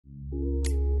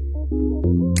Here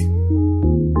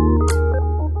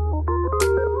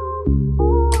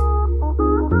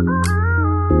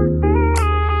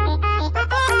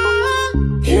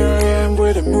I am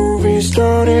where the movie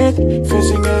started,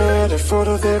 facing at a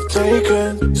photo they've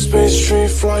taken. Space tree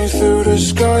flying through the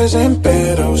skies and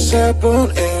battles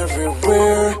happen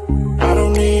everywhere. I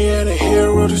don't need any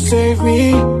hero to save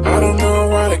me. I don't know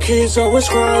why the kids always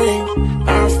crying.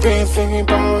 I've been thinking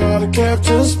about how the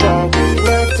captain's spot we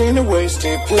left in a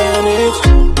wasted planet.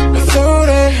 I thought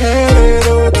I had it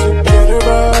all together,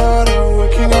 but I'm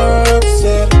waking up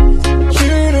upset.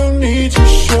 You don't need to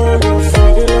show your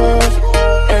faggot love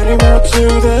anymore to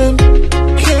them.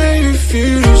 Can you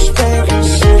feel the spark in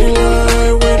city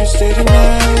light when you stay the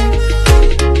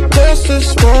night? That's the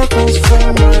sparkles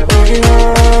from my beating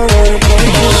heart, and it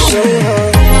breaks me so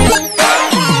hard.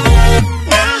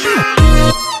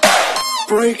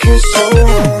 Break it so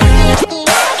hard.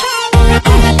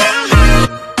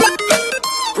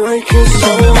 Break it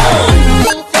so hard.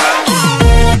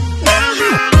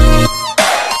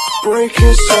 Break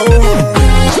it so hard.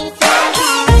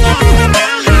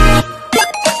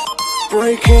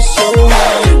 Break it so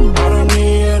hard. I don't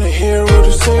need any hero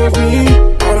to save me.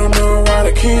 I don't know why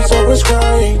the kids always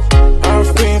crying.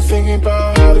 I've been thinking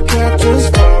about how the captain's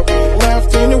spot we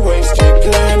left in a wasted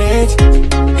planet.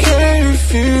 Can you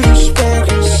feel the spark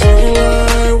in city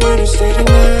light when you stay the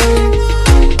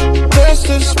night? That's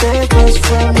the sparkles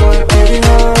from